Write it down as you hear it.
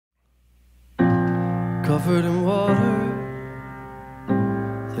covered in water.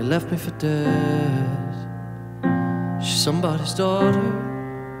 They left me for dead. She's somebody's daughter,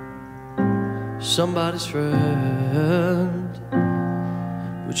 somebody's friend.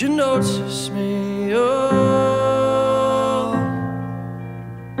 Would you notice me? Oh,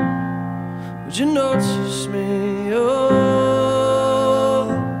 would you notice me? Oh,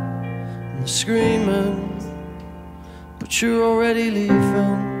 and screaming, but you're already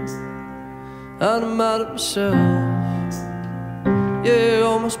leaving. And I'm mad at myself. Yeah, I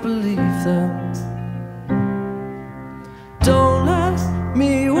almost believe them. Don't let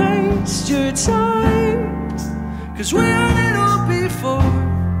me waste your time, 'cause we had it all before,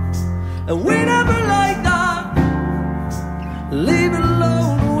 and we never like that. Leave it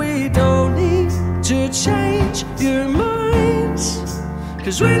alone, we don't need to change your minds,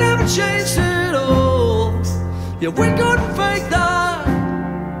 'cause we never changed it all. Yeah, we couldn't fake that,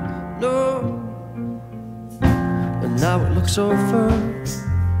 no. And now it looks over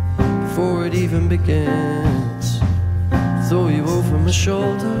before it even begins. Throw you over my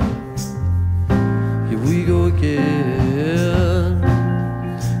shoulder, here we go again.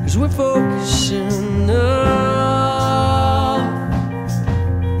 'Cause we're focusing now,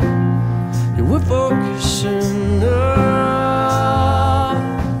 yeah, we're focusing now.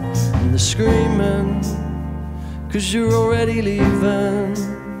 And they're screaming, 'cause you're already leaving.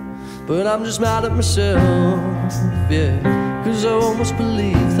 But I'm just mad at myself, yeah, 'cause I almost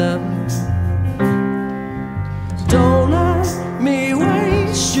believe them. Don't let me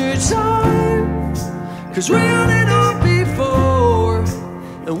waste your time, 'cause we had it all before,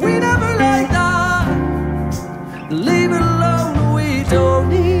 and we never like that. Leave it alone, we don't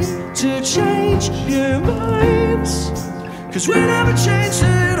need to change your minds, 'cause we never changed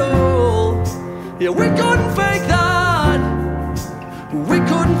it all. Yeah, we couldn't fake that, we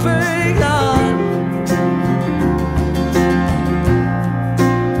couldn't fake that.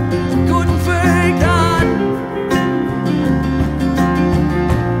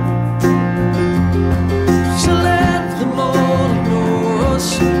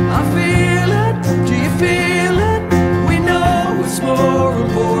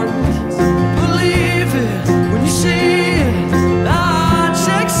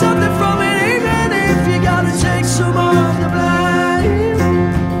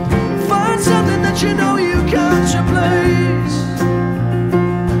 You know you can't replace.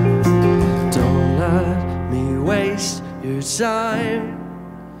 Don't let me waste your time,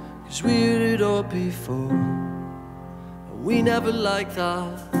 'cause we did it all before, and we never liked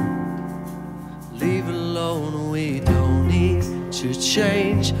that. Leave it alone, we don't need to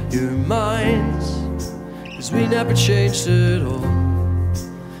change your minds, 'cause we never changed it all.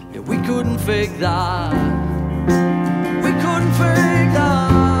 Yeah, we couldn't fake that, we couldn't fake that.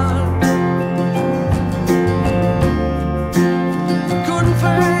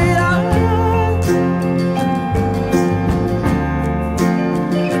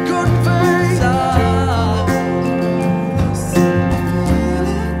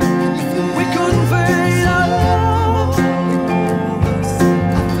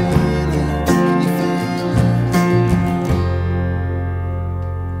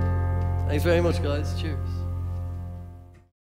 Thanks very much, guys. Cheers.